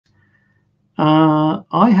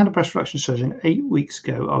I had a breast reduction surgery 8 weeks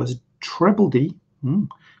ago. I was treble D,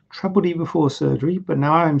 treble D before surgery, but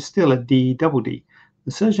now I'm still a D double D.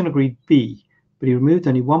 The surgeon agreed B, but he removed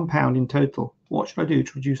only 1 pound in total. What should I do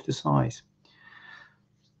to reduce the size?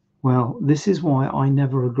 Well, this is why I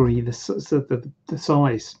never agree the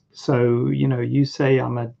size. So, you say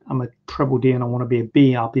I'm a treble D and I want to be a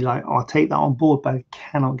B. I'll be like, I'll take that on board, but I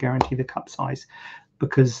cannot guarantee the cup size,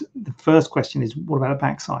 because the first question is, what about the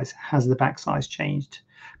back size? Has the back size changed?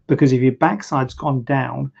 Because if your back side's gone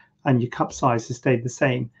down and your cup size has stayed the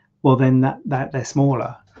same, well, then that they're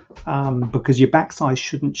smaller. Because your back size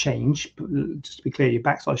shouldn't change. Just to be clear, your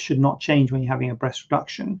back size should not change when you're having a breast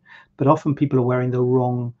reduction. But often people are wearing the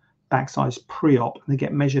wrong back size pre-op, and they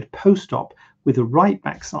get measured post-op with the right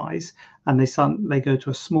back size, and they go to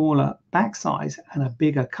a smaller back size and a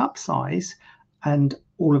bigger cup size, and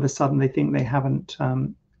all of a sudden they think they haven't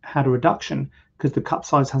had a reduction because the cup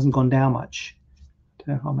size hasn't gone down much. I don't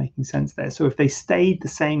know if I'm making sense there. So if they stayed the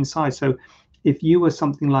same size, so if you were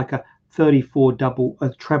something like a 34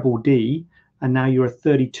 treble D and now you're a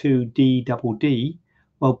 32 D double D,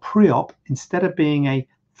 well, pre-op, instead of being a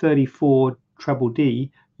 34 treble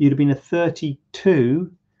D, you'd have been a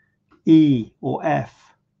 32 E or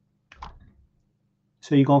F.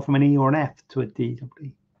 So you've gone from an E or an F to a D double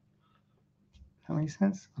D. That makes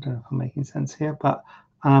sense? I don't know if I'm making sense here, but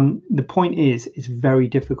the point is, it's very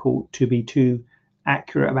difficult to be too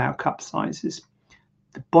accurate about cup sizes.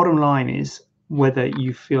 The bottom line is whether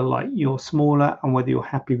you feel like you're smaller and whether you're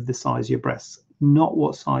happy with the size of your breasts, not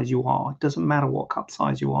what size you are. It doesn't matter what cup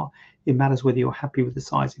size you are. It matters whether you're happy with the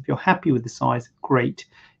size. If you're happy with the size, great.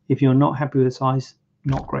 If you're not happy with the size,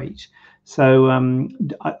 not great. So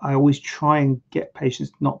I always try and get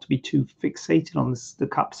patients not to be too fixated on the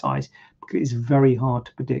cup size, because it's very hard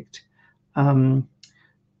to predict.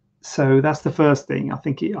 So that's the first thing. I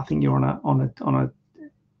think you're on a.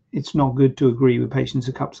 It's not good to agree with patients'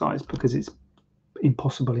 cup size, because it's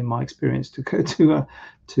impossible in my experience to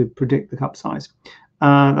predict the cup size.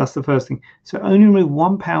 That's the first thing. So only remove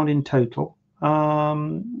 1 pound in total.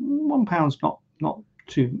 1 pound's not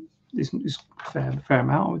too. Is fair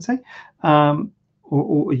amount, I would say.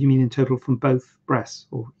 Or you mean in total from both breasts,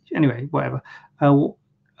 or anyway, whatever.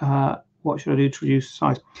 What should I do to reduce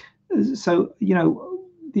size? So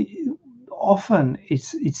often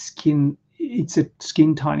it's a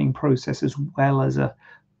skin tightening process as well as a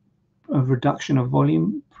reduction of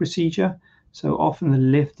volume procedure. So often the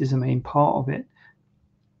lift is a main part of it,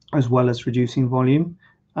 as well as reducing volume.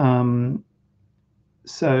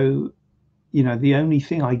 So the only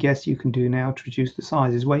thing I guess you can do now to reduce the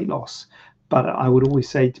size is weight loss. But I would always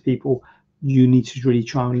say to people, you need to really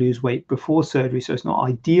try and lose weight before surgery. So it's not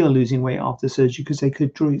ideal losing weight after surgery, because they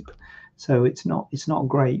could droop. So it's not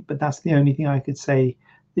great. But that's the only thing I could say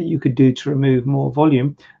that you could do to remove more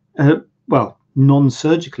volume. Well,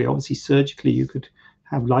 non-surgically, obviously surgically you could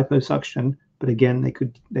have liposuction, but again they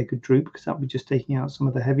could droop, because that would be just taking out some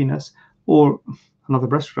of the heaviness, or another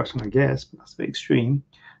breast reduction, I guess, but that's a bit extreme.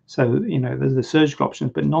 So there's the surgical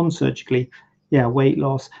options, but non-surgically, yeah, weight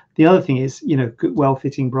loss. The other thing is good,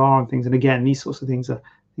 well-fitting bra and things, and again, these sorts of things are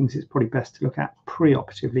things it's probably best to look at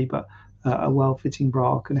pre-operatively, but a well-fitting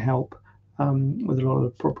bra can help with a lot of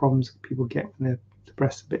the problems people get when the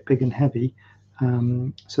breasts are a bit big and heavy.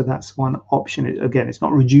 So that's one option. Again, it's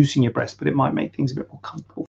not reducing your breast, but it might make things a bit more comfortable.